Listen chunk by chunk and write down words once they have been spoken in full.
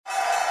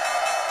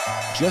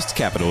Just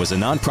Capital is a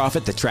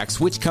nonprofit that tracks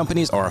which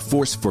companies are a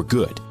force for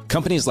good.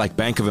 Companies like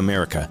Bank of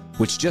America,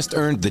 which just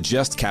earned the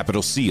Just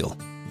Capital seal.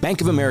 Bank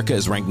of America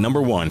is ranked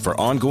 #1 for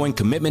ongoing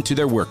commitment to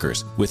their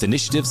workers with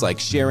initiatives like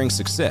Sharing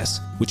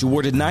Success, which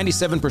awarded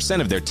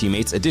 97% of their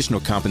teammates additional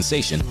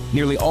compensation,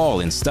 nearly all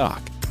in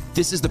stock.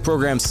 This is the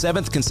program's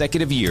 7th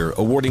consecutive year,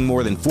 awarding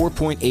more than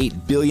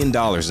 $4.8 billion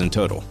in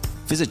total.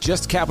 Visit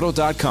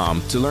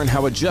justcapital.com to learn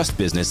how a just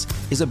business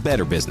is a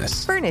better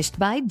business. Furnished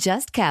by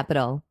Just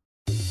Capital.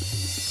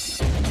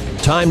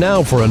 Time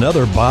now for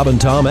another Bob and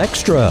Tom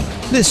Extra.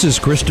 This is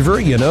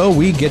Christopher. You know,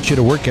 we get you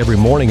to work every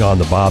morning on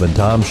the Bob and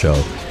Tom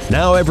Show.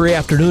 Now every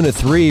afternoon at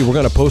 3, we're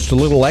going to post a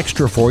little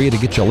extra for you to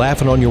get you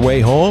laughing on your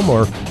way home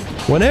or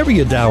whenever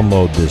you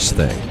download this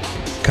thing.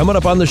 Coming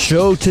up on the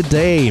show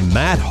today,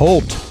 Matt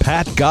Holt,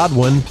 Pat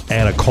Godwin,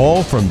 and a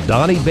call from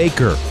Donnie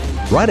Baker.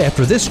 Right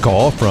after this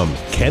call from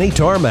Kenny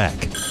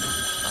Tarmac.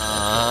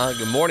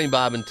 Good morning,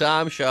 Bob and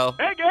Tom Show.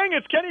 Hey, gang,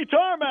 it's Kenny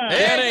Tarmac.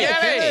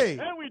 Hey.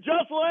 And we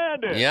just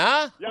landed.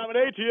 Yeah? Yeah, I'm at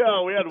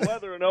ATL. We had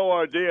weather and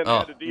ORD, and they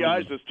had to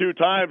de-ice us 2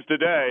 times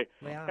today.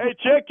 Wow. Hey,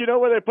 Chick, you know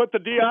where they put the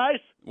de-ice?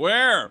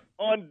 Where?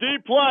 On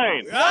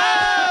D-plane.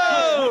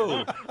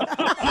 Oh! Boy.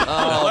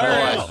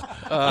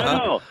 I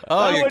know.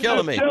 Oh, you're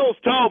killing me. Chills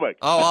Tarmac.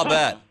 Oh, I'll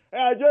bet. Hey,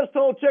 I just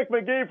told Chick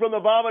McGee from the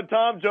Bob and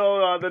Tom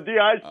Joe the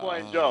de-ice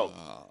plane joke.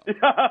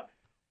 Yeah.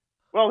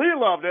 Well, he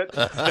loved it.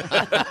 Yeah,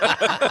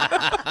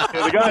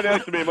 the guy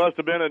next to me must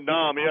have been a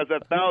nom. He has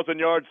that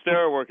 1,000-yard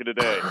stare working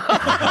today. We're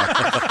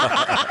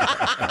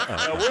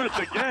at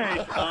the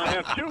gate. I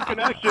have 2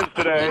 connections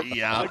today.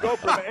 Yeah. I go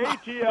from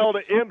ATL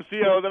to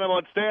MCO, then I'm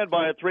on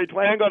standby at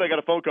 3:20. Hang on, I got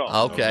a phone call.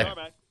 Okay.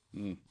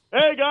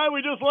 Hey, guy,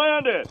 we just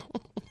landed.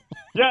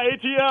 Yeah,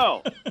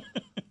 ATL.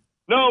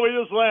 No, we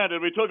just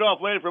landed. We took off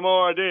late from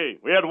ORD.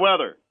 We had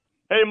weather.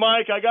 Hey,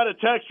 Mike, I got a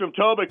text from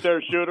Tobic there,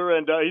 shooter,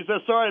 and he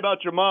says, sorry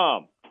about your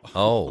mom.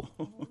 Oh.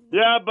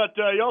 Yeah, but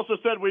he also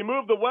said we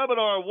moved the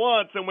webinar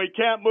once and we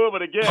can't move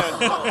it again.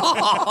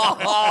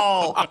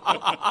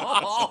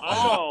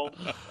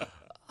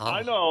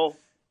 I know.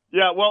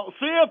 Yeah, well,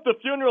 see if the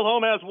funeral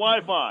home has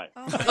Wi-Fi.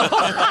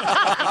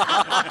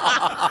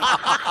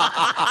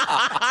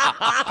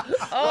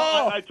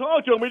 Well, I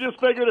talked to him. We just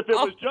figured if it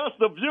was just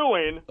the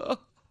viewing.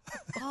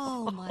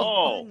 Oh, my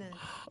goodness.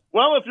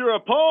 Well, if you're a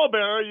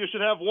pallbearer, you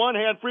should have one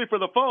hand free for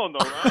the phone, though,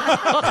 right?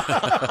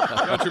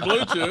 Got your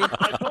Bluetooth.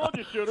 I told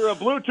you, shooter, a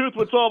Bluetooth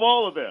would solve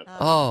all of this.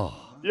 Oh.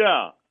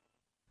 Yeah.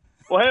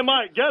 Well, hey,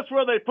 Mike, guess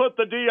where they put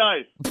the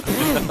de-ice?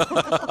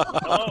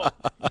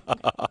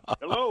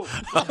 Hello?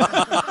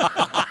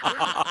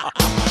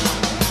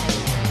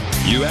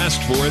 You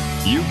asked for it,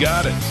 you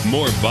got it.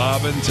 More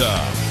Bob and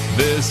Tom.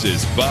 This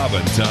is Bob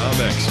and Tom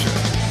Extra.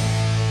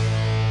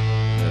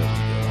 There we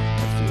go.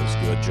 That feels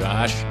good,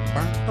 Josh.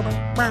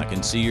 I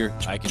can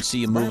see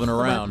you moving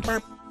around.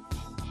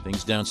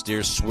 Things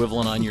downstairs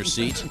swiveling on your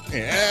seat.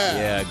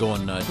 Yeah,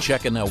 going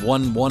checking that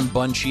one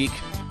bun cheek,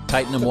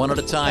 tighten them one at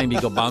a time. You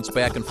go bounce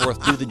back and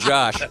forth. Do the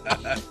Josh.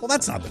 Well,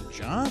 that's not the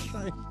Josh.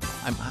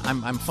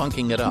 I'm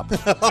funking it up.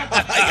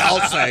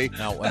 I'll say.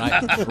 Now,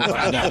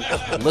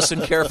 now,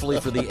 listen carefully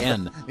for the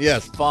N.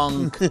 Yes.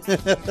 Funk.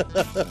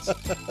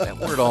 That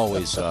word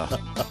always. I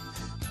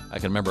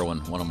can remember when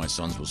one of my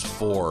sons was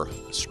 4,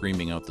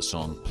 screaming out the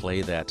song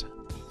 "Play That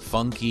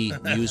Funky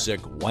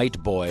Music,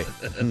 White Boy"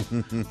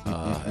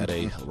 at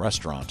a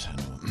restaurant.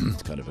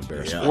 It's kind of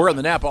embarrassing. Yeah. We're in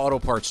the Napa Auto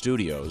Parts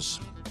Studios,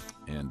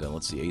 and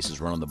let's see, Ace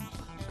is running the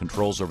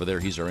controls over there.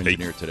 He's our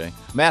engineer today.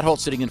 Matt Holt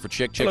sitting in for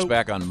Chick. Chick's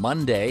back on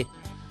Monday.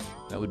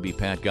 That would be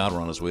Pat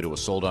Godwin on his way to a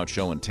sold-out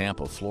show in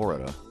Tampa,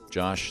 Florida.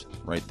 Josh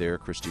right there,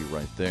 Christy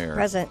right there.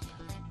 Present.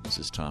 This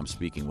is Tom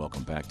speaking.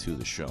 Welcome back to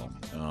the show.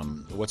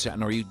 What's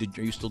happening? Are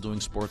you still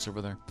doing sports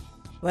over there?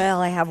 Well,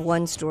 I have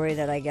one story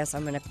that I guess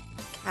I'm going to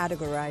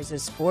categorize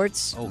as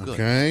sports. Oh, good.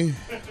 Okay.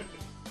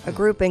 A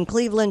group in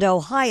Cleveland,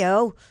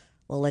 Ohio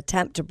will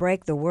attempt to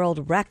break the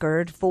world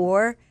record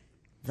for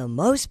the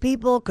most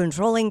people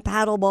controlling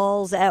paddle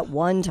balls at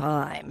one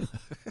time.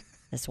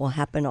 This will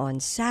happen on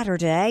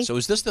Saturday. So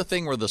is this the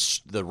thing where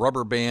the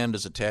rubber band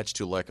is attached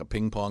to like a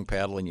ping pong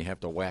paddle and you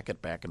have to whack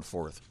it back and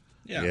forth?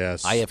 Yeah.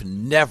 Yes. I have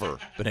never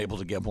been able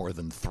to get more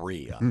than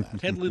 3 on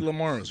that. Hedley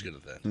Lamar was good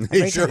at that.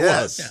 He sure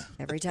was. Yeah.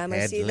 Every time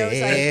I see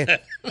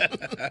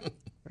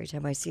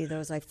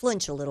those, I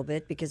flinch a little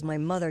bit because my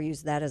mother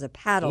used that as a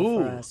paddle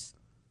for us.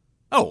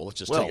 Oh, well, let's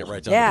just take it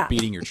right down to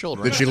beating your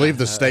children. Did she leave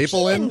the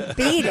staple in? She didn't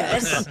beat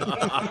us.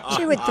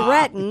 She would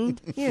threaten,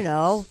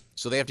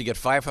 So they have to get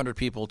 500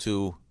 people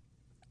to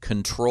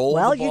control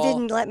Well, the ball? you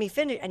didn't let me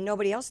finish, and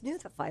nobody else knew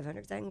the 500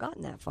 because I hadn't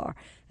gotten that far.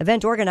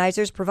 Event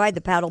organizers provide the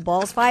paddle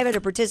balls.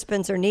 500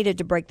 participants are needed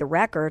to break the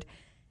record.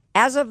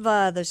 As of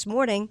this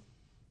morning,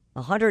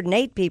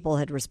 108 people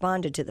had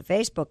responded to the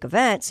Facebook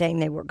event saying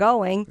they were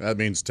going. That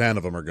means 10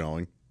 of them are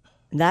going.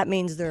 That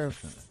means they're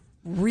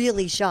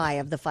really shy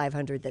of the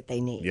 500 that they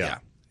need. Yeah.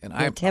 And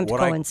the attempt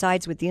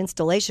coincides with the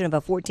installation of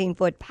a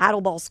 14-foot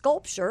paddleball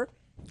sculpture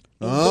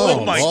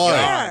Oh, my boy.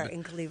 God.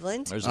 in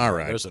Cleveland. There's All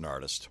right. There's an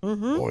artist.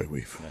 Boy,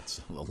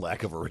 That's the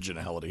lack of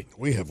originality.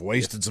 we have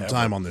wasted some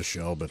time on this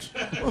show, but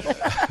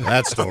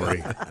that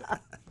story.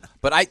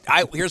 But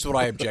I here's what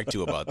I object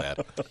to about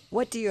that.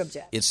 What do you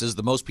object? It says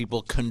the most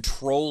people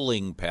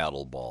controlling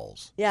paddle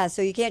balls. Yeah,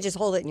 so you can't just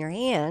hold it in your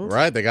hand.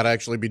 Right, they got to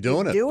actually be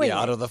doing it. Doing Yeah,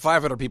 out it. of the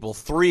 500 people,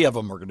 3 of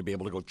them are going to be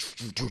able to go.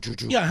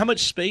 Yeah, how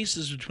much space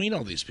is between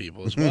all these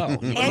people as well?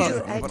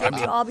 Andrew, can't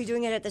you all be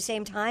doing it at the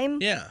same time?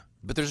 Yeah.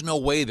 But there's no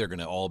way they're going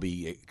to all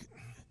be.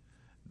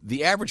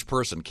 The average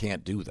person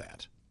can't do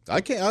that.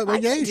 I can't. I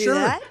yeah, can do sure.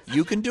 that.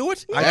 You can do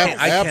it. I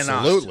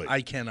Absolutely. cannot.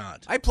 I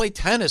cannot. I play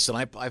tennis and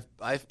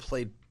I've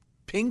played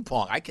ping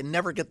pong. I can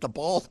never get the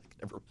ball.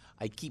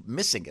 I keep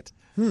missing it.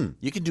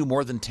 You can do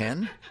more than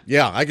 10?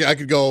 Yeah, I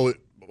could go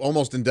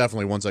almost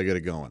indefinitely once I get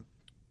it going.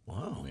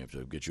 Wow. We have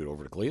to get you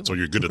over to Cleveland. So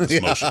you're good at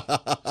this motion.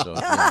 So,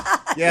 yeah.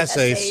 Yes,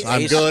 Ace.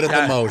 I'm good at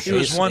the motion. He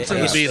was once in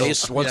the Beatles.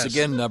 Ace once Yes.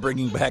 again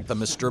bringing back the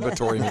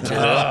masturbatory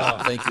material.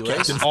 Thank you,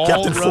 Ace. All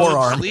Captain roads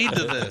Forearm. lead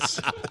to this.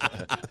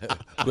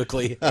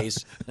 Quickly,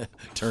 Ace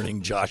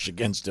turning Josh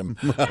against him.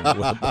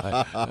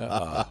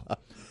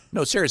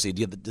 No, seriously,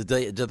 do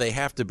they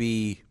have to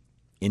be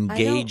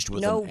engaged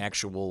with know an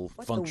actual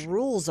What function? the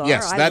rules are,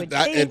 Yes, I would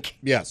think.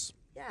 yes.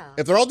 Yeah.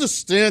 If they're all just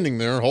standing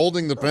there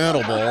holding the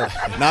paddle ball,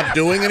 not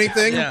doing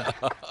anything, Yeah.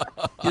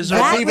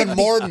 that's even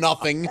more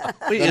nothing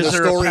Wait, than the is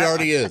there a story pa-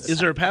 already is. Is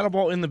there a paddle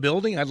ball in the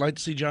building? I'd like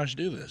to see Josh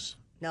do this.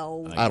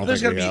 No. I don't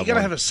There's think gotta be. we You have gotta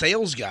one. have a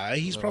sales guy.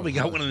 He's probably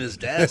got one in his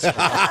desk,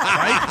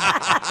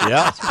 right?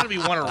 Yeah. There's gotta be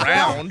one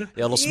around.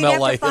 Yeah, it'll You'd smell have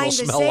to like find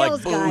it'll the smell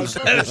like sales guy booze.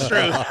 That's true.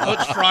 Oh,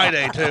 it's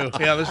Friday too.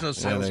 Yeah, there's no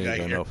sales there guy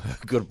you here. go. No.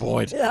 Good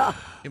point. Yeah.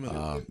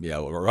 Yeah,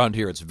 well, around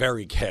here it's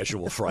very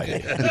casual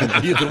Friday.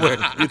 you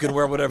can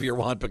wear whatever you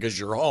want because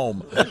you're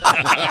home.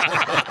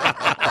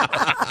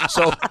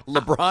 So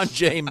LeBron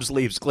James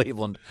leaves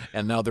Cleveland,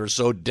 and now they're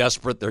so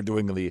desperate they're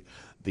doing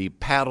the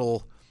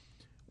paddle.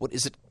 What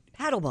is it?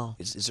 Paddleball.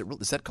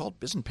 Is that called?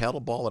 Isn't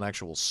paddleball an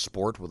actual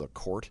sport with a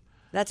court?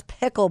 That's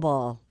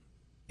pickleball,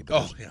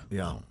 Oh yeah,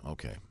 Yeah. Oh,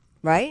 okay.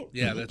 right?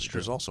 yeah, that's true.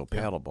 There's also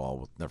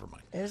paddleball with. Never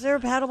mind. Is there a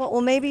paddleball?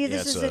 Well, maybe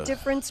this it's is a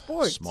different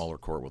sport. Smaller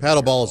court with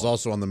Paddleball is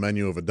also on the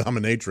menu of a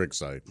dominatrix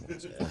site.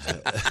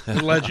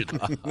 Legend.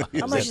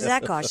 How much does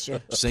that cost you?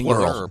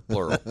 singular or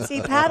plural. See,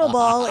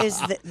 paddleball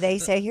is, they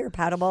say here,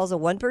 paddleball is a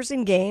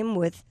one-person game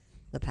with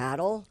the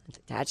paddle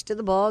attached to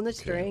the ball and the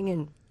string.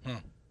 And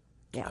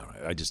yeah.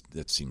 All right,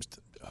 that seems.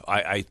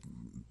 I'm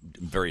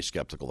very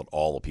skeptical that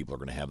all the people are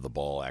going to have the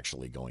ball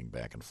actually going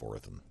back and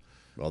forth. And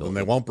Well, then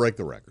they won't break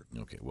the record.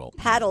 okay, well,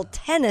 Paddle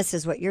tennis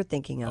is what you're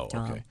thinking of, oh,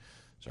 Tom. okay,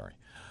 sorry.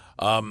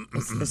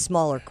 It's the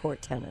smaller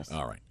court tennis.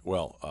 All right.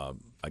 Well,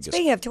 I guess.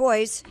 Speaking of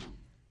toys,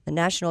 the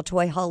National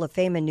Toy Hall of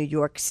Fame in New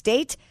York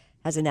State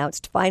has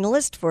announced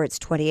finalists for its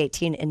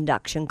 2018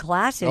 induction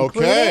class,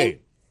 including... Okay.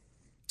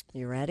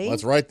 You ready?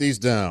 Let's write these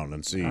down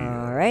and see.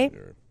 All right.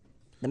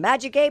 The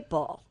Magic 8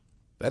 Ball.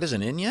 That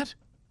isn't in yet.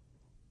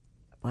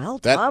 Well,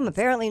 That- Tom,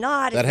 apparently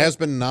not. That has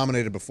been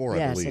nominated before, I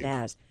Yes, believe. it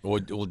has.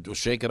 We'll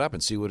shake it up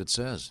and see what it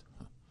says.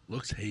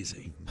 Looks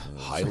hazy.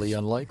 Highly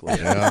unlikely.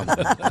 Yeah.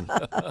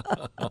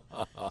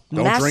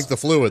 Don't Mas- drink the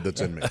fluid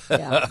that's in me.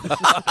 Yeah.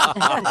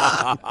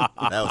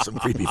 That was some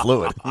creepy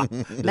fluid.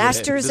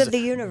 Masters of the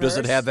Universe. Does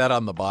it have that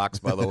on the box,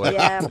 by the way?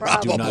 Yeah, Do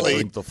not probably.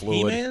 drink the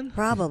fluid. He-Man?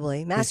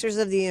 Probably. Masters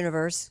of the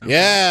Universe.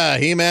 Yeah,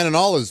 He-Man and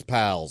all his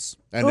pals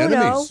and Uno.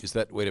 enemies. Is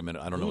that? Wait a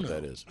minute. I don't know what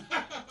that is.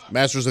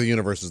 Masters of the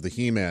Universe is the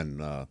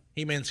He-Man.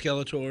 He-Man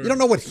Skeletor. You don't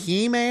know what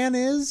He-Man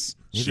is?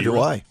 Neither do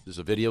I. Is this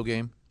a video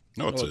game?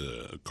 No, it's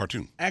a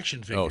cartoon.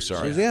 Action figures. Oh,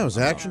 sorry. Yeah, it was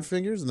action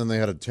figures, and then they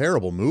had a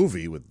terrible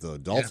movie with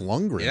Dolph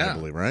Lundgren, I Yeah.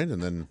 believe, right?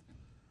 And then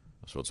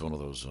So it's one of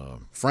those.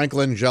 Frank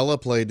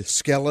Langella played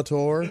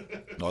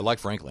Skeletor. No, I like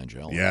Frank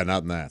Langella. Yeah,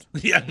 not in that.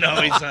 Yeah,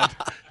 no, he's not.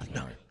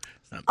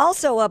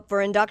 Also up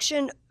for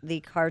induction,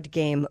 the card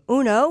game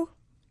Uno.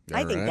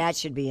 I think right. that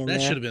should be in That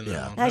there. should have been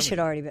there. That should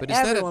already be. But is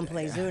that Everyone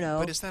plays Uno.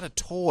 But is that a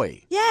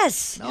toy?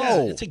 Yes. No.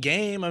 Yeah, it's a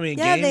game. I mean,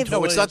 Yeah, game they've-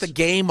 No, it's not the toys.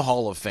 Game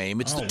Hall of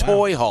Fame. It's Oh, the wow.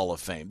 Toy Hall of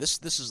Fame. This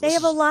is. They this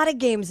have is, a lot of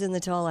games in the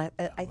tall. I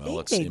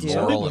think it's they do. Some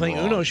immoral. people think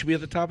Wrong. Uno should be at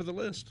the top of the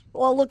list.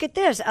 Well, look at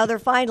this. Other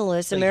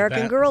finalists: Thank you,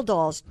 American Pat. Girl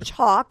dolls,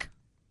 Chalk,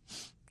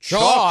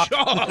 Chalk.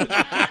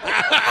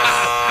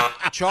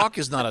 Chalk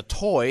is not a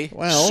toy.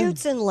 Well,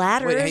 Shoots and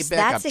Ladders. Wait, hey,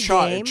 back That's up. a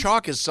Chalk, game.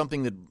 Chalk is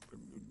something that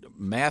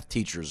math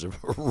teachers have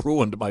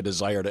ruined my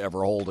desire to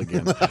ever hold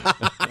again.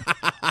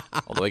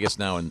 Although I guess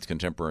now in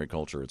contemporary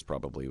culture, it's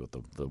probably with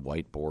the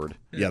whiteboard.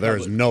 yeah, there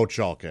is no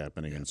chalk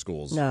happening in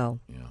schools. No.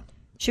 Yeah.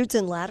 Shoots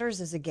and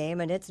Ladders is a game,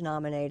 and it's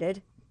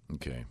nominated.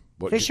 Okay.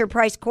 What, Fisher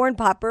Price Corn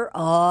Popper.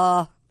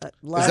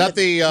 Is that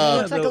the?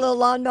 looks like a little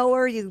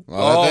lawnmower. You.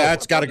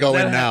 That's got to go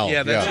in now.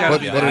 Yeah, that's gotta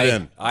put, be- put it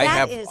in. I That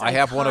have is I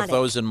have one of iconic.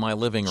 those in my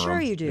living room. Sure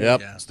you do.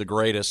 Yep. It's the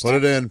greatest. Put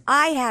it in.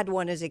 I had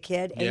one as a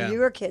kid, and Yeah.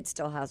 your kid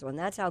still has one.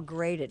 That's how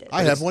great it is.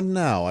 I have one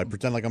now. I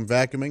pretend like I'm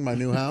vacuuming my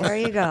new house. There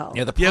you go.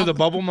 Yeah, You have the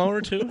bubble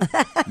mower too.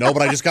 No,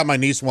 but I just got my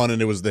niece one,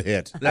 and it was the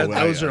hit.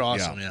 Those are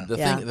awesome. Yeah.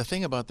 The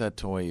thing about that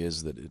toy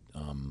is that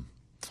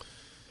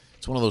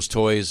it's one of those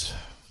toys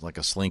like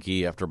a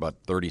Slinky. After about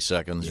 30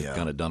 seconds, you're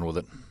kind of done with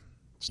it.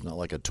 It's not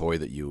like a toy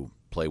that you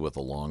play with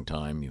a long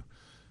time.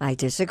 I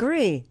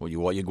disagree. Well, you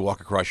walk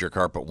across your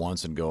carpet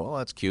once and go, oh,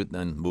 that's cute, and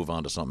then move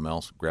on to something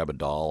else. Grab a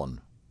doll and.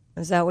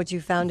 Is that what you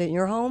found in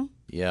your home?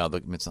 Yeah,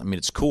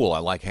 it's cool. I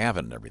like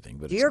having it and everything.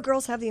 But do your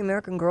girls have the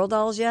American Girl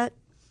dolls yet?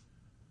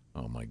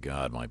 Oh my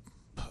God,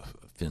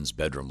 Finn's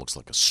bedroom looks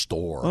like a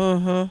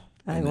store.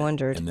 I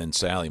wondered. And then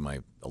Sally, my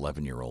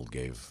 11-year-old,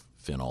 gave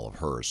Finn all of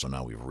hers, so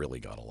now we've really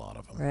got a lot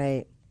of them.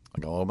 Right.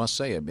 I must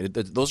say,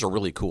 those are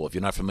really cool. If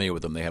you're not familiar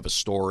with them, they have a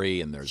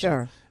story, and there's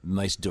a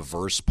nice,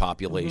 diverse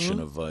population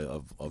of My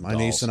dolls.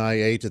 niece and I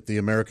ate at the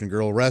American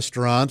Girl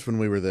restaurant when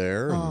we were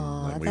there,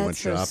 and we went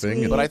so shopping.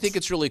 sweet. But I think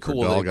it's really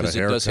cool because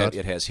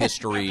it has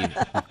history.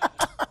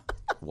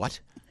 What?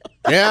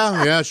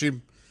 Yeah.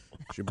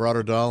 She brought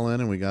her doll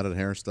in, and we got it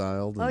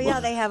hairstyled. Oh, yeah,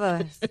 they have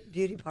a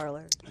beauty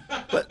parlor.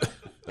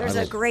 There's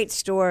a great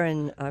store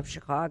in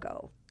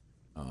Chicago.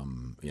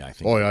 Yeah, I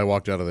think. Boy, I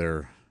walked out of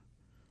there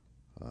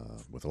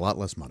with a lot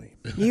less money.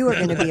 You are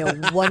going to be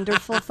a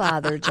wonderful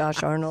father,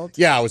 Josh Arnold.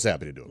 Yeah, I was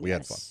happy to do it. We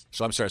had fun.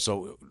 So I'm sorry.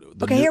 So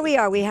here we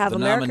are. We have the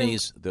American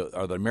nominees. The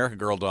American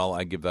Girl doll.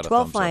 I give that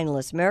 12 a thumbs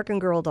finalists. American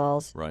Girl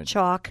dolls. Right.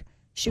 Chalk.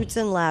 Shoots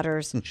and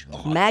Ladders.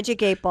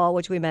 Magic 8 Ball,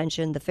 which we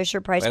mentioned. The Fisher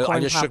Price up. corn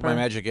I just popper. shook my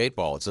Magic 8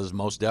 Ball. It says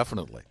most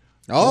definitely.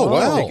 Oh,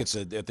 wow. I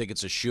think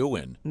it's a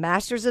shoe-in.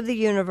 Masters of the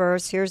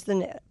Universe. Here's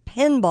the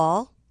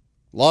pinball.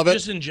 Love it.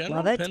 Just in general,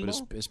 Love it.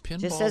 pinball? Is pinball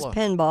Just says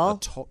pinball.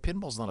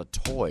 Pinball's not a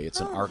toy.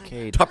 It's an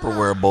arcade.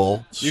 Tupperware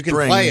bowl. You can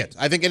play it.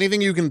 I think anything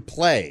you can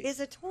play. Is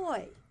a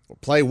toy.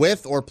 Play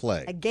with or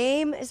play. A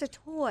game is a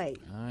toy.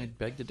 I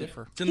beg to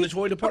differ. It's in the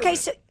toy department. Okay,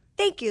 so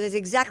thank you. That's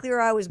exactly where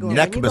I was going.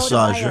 Neck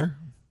massager.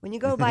 When you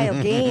go buy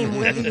a game,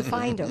 where do you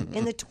find them?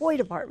 In the toy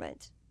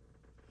department.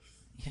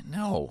 Yeah,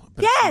 no.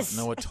 Yes.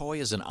 No, a toy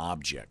is an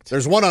object.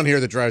 There's one on here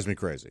that drives me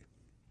crazy.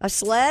 A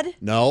sled?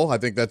 No, I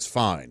think that's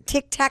fine.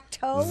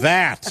 Tic-tac-toe?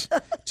 That.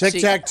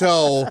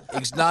 Tic-tac-toe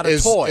It's not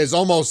a toy. is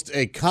almost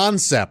a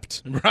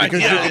concept. Right,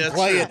 Because yeah, you can that's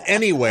play true. it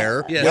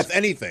anywhere with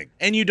anything.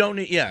 And you don't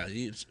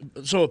need,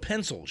 so a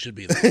pencil should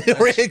be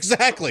there.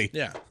 Exactly.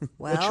 Yeah.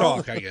 Well,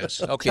 chalk, I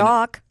guess. Okay.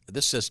 Chalk.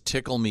 This says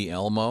Tickle Me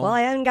Elmo. Well,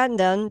 I haven't gotten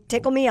done.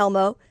 Tickle Me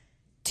Elmo.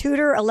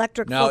 Tudor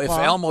Electric Now, Football.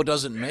 if Elmo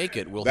doesn't make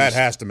it, will That he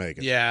has to make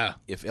it. Yeah.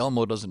 If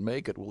Elmo doesn't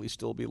make it, will he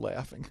still be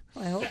laughing?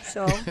 I hope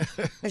so.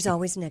 There's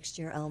always next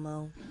year,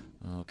 Elmo.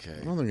 Okay.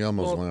 I don't think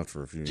Elmo's laughed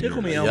for a few Tickle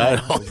years. Me Elmo.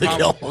 Yeah, I don't think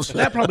Elmo's.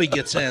 That probably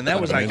gets in. That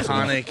was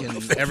iconic,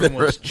 and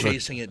everyone was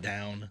chasing it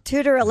down.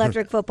 Tudor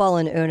Electric Football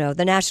and Uno,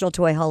 the National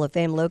Toy Hall of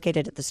Fame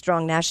located at the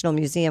Strong National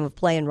Museum of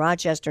Play in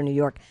Rochester, New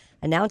York,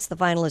 announced the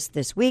finalists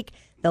this week.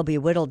 They'll be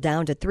whittled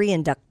down to 3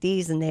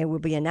 inductees, and they will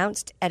be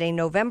announced at a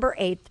November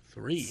 8th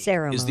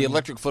ceremony. Is the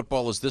electric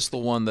football, is this the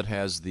one that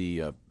has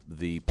the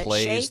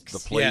plays, shakes? the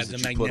plays Yeah, that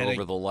the you put magnetic-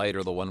 over the light,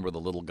 or the one where the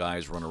little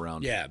guys run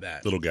around? Yeah,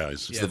 that. Little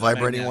guys. It's the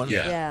vibrating one?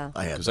 Yeah.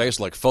 I had Because I used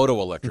to like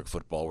photo electric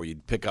football, where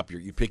you'd pick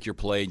your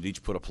play, and you'd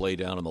each put a play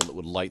down, and it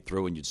would light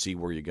through, and you'd see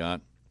where you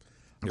got.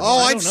 Oh,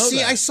 I I don't know see.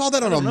 that. I saw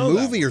that on I a don't know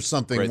that movie or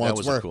something Right, that once.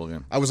 was a where cool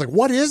game. I was like,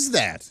 "What is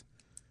that?"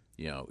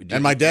 You know,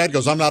 And my dad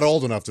goes, "I'm not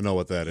old enough to know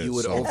what that is." You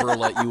would so.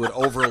 overlay. You would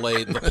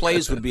overlay. The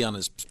plays would be on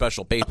his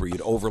special paper.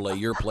 You'd overlay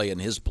your play and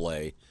his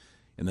play,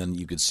 and then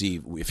you could see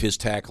if his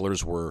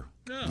tacklers were.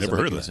 Never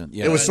heard of that.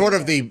 Yeah, It was sort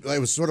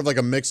of like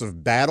a mix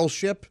of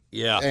Battleship,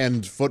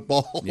 and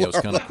football. Yeah, it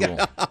was kind of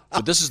cool.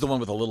 But this is the one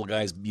with the little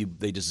guys.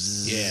 They just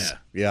zzz.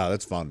 Yeah,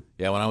 that's fun.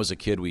 Yeah, when I was a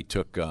kid, we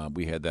took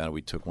had that.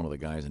 We took one of the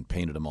guys and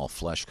painted him all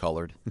flesh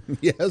colored.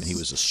 Yes, and he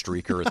was a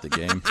streaker at the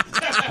game.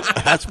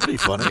 That's pretty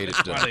funny.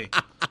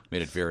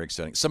 Made it very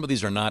exciting. Some of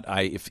these are not.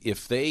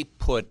 If they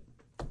put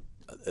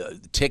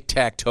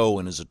tic-tac-toe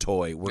in as a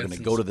toy, we're going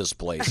to go to this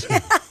place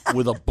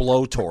with a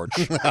blowtorch,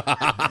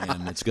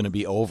 and it's going to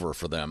be over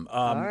for them.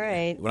 All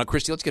right. Well, now,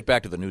 Christy, let's get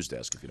back to the news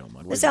desk, if you don't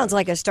mind. This sounds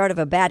like a start of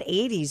a bad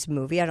 80s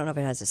movie. I don't know if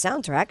it has a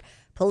soundtrack.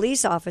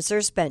 Police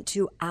officers spent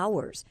 2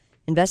 hours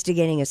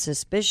investigating a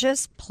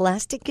suspicious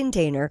plastic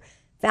container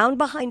found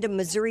behind a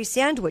Missouri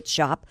sandwich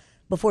shop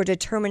before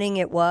determining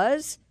it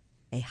was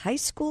a high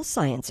school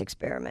science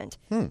experiment.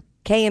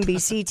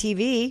 KMBC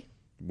TV.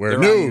 Where They're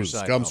on your news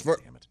side. comes Oh,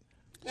 first. damn it.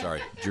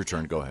 Sorry, it's your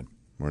turn. Go ahead.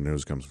 Where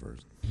news comes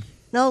first.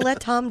 No, let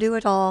Tom do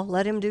it all.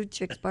 Let him do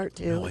Chicks Part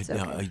 2. No, It's I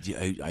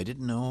okay.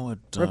 didn't know it.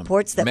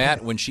 Reports that-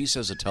 Matt, when she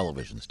says a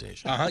television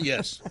station,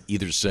 Yes.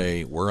 either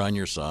say "We're on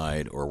your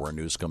side" or "Where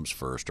news comes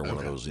first," or one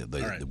of those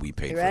that we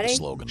paid You for ready? the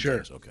slogan. Sure.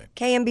 things. Okay.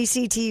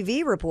 KMBC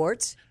TV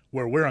reports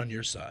Where we're on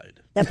your side.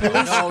 that police.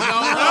 What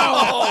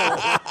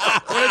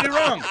did I do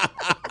wrong?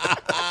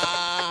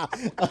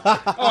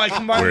 I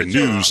combined Where the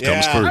two. news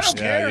comes I first.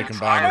 don't care. you It's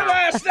combine my it.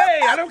 last day.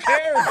 I don't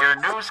care. Where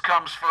news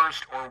comes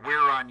first, or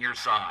we're on your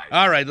side.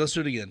 All right, let's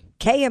do it again.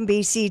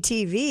 KMBC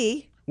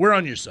TV We're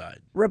on your side.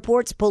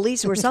 reports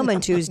police were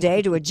summoned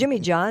Tuesday to a Jimmy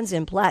John's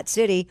in Platte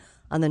City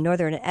on the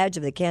northern edge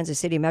of the Kansas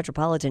City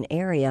metropolitan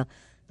area.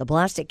 The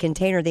plastic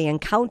container they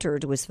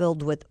encountered was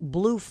filled with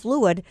blue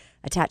fluid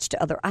attached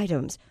to other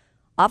items.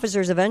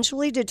 Officers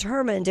eventually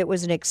determined it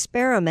was an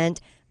experiment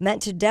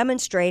meant to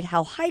demonstrate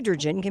how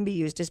hydrogen can be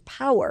used as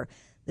power.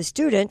 The The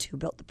student who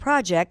built the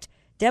project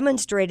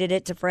demonstrated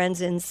it to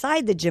friends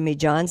inside the Jimmy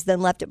John's,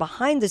 then left it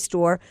behind the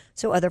store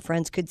so other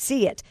friends could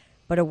see it.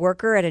 But a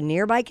worker at a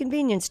nearby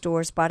convenience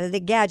store spotted the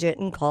gadget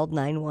and called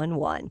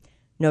 911.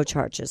 No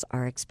charges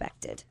are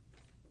expected.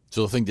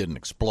 So the thing didn't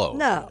explode?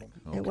 No,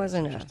 it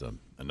wasn't. Just an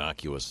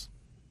innocuous.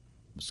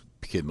 This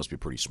kid must be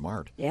pretty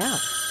smart. Yeah.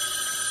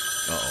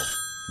 Uh-oh.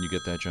 Can you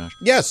get that, Josh?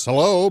 Yes.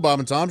 Hello, Bob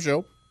and Tom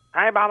Show.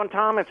 Hey, Bob and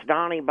Tom, it's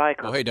Donnie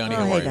Baker. Oh, hey, Donnie. Oh,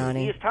 How hey, are you?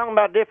 Donnie. You was talking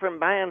about different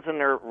bands and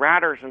their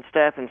riders and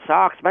stuff and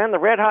socks. Man, the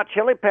Red Hot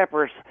Chili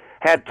Peppers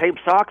had tube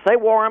socks. They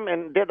wore them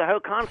and did the whole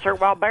concert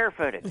while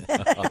barefooted. You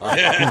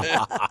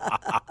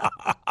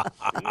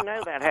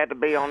know that had to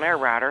be on their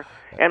rider.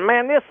 And,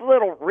 man, this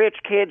little rich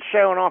kid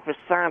showing off his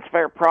science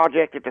fair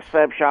project at the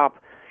sub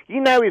shop, you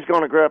know he's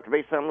going to grow up to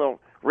be some little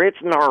rich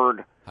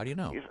nerd. How do you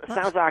know? It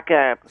sounds like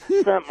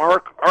something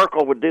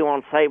Urkel would do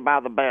on Saved by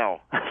the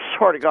Bell. I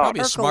swear to God.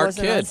 Probably a smart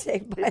kid.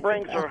 He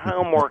brings her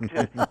homework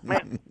to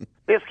man,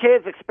 this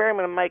kid's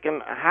experimenting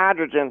making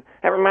hydrogen.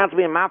 That reminds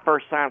me of my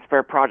first science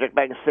fair project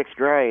back in 6th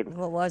grade.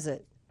 What was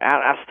it?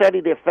 I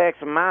studied the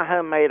effects of my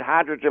homemade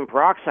hydrogen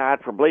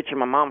peroxide for bleaching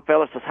my mom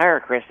Phyllis's hair,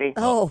 Christy.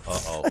 Oh.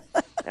 Uh-oh.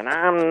 And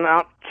I'm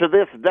not, to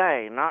this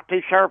day, not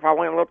too sure if I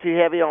went a little too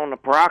heavy on the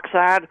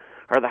peroxide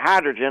or the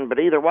hydrogen, but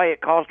either way,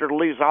 it caused her to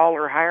lose all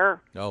her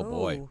hair. Oh,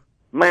 boy.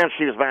 Man,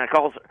 she was mad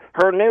because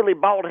her newly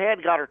bald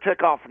head got her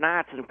took off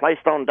nights and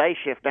placed on day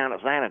shift down at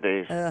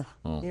Xanadu's.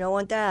 You don't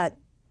want that.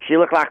 She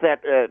looked like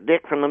that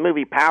dick from the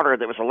movie Powder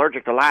that was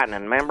allergic to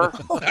lightning, remember?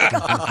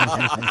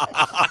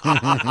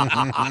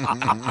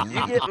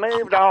 You get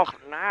moved off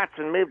nights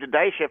and moved to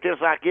day shift, it was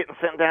like getting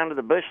sent down to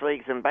the bush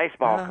leagues in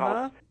baseball.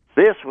 Cause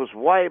this was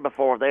way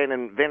before they had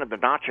invented the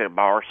nacho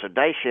bar, so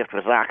day shift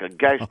was like a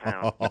ghost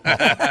town.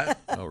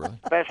 Oh, really?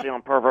 Especially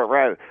on Pervert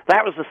Road.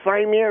 That was the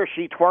same year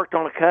she twerked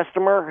on a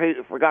customer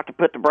who forgot to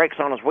put the brakes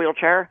on his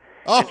wheelchair,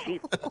 and she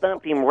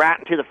thumped him right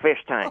into the fish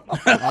tank.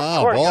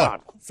 Oh, boy.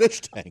 God.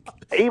 Fish tank.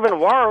 Even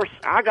worse,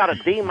 I got a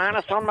D-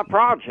 on my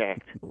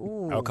project.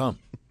 How come?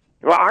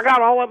 Well, I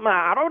got all up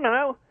I don't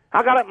know.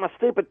 I got up my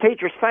stupid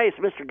teacher's face,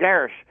 Mr.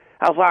 Garish.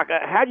 I was like,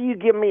 how do you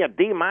give me a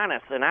D-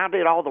 and I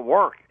did all the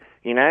work?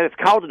 You know, it's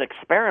called an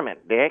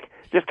experiment, Dick.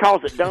 Just because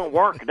it don't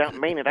work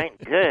don't mean it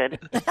ain't good.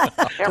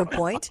 Good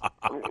point.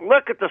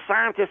 Look at the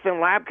scientists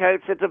in lab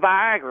coats at the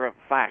Viagra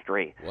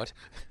factory. What?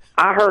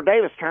 I heard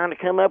they was trying to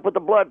come up with a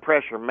blood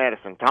pressure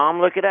medicine.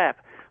 Tom, look it up.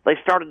 They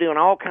started doing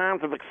all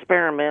kinds of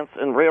experiments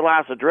and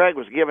realized the drug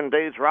was giving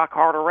dudes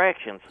rock-hard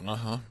erections.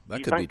 Uh-huh. That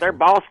You could be think their true.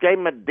 boss gave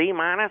him a D-? He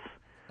Yeah.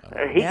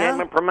 gave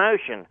him a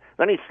promotion.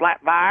 Then he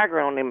slapped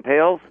Viagra on them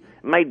pills,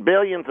 made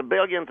billions of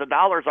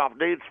dollars off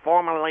dudes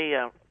formerly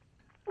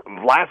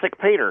Vlasic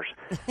Peters.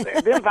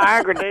 Them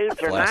Viagra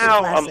dudes are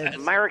now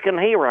American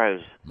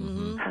heroes.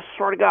 I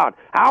swear to God.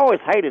 I always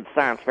hated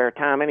science fair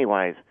time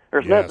anyways.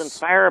 There's nothing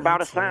fair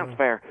about a science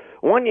fair.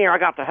 One year I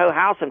got the whole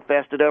house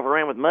infested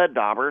overran with mud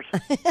daubers. We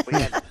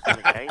had to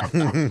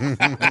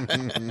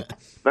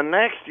The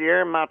next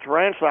year, my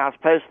tarantula I was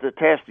supposed to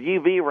test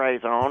UV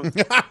rays on.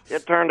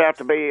 It turned out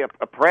to be a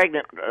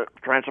pregnant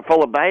tarantula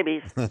full of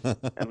babies.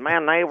 And,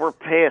 man, they were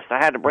pissed.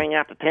 I had to bring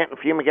out the tent and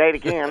fumigate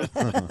again.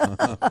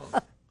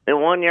 And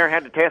one year I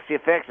had to test the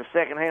effects of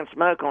secondhand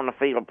smoke on the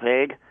fetal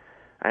pig.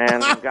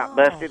 And got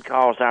busted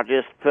because I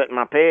just put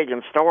my pig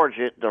in storage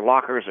at the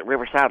lockers at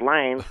Riverside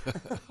Lanes.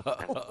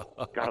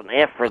 Got an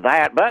F for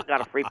that, but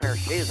got a free pair of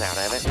shoes out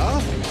of it.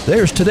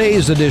 There's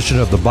today's edition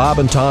of the Bob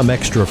and Tom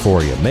Extra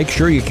for you. Make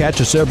sure you catch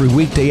us every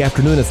weekday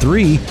afternoon at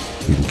 3. You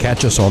can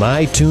catch us on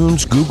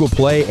iTunes, Google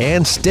Play,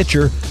 and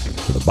Stitcher.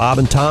 For the Bob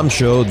and Tom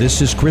Show,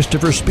 this is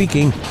Christopher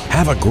speaking.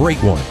 Have a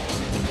great one.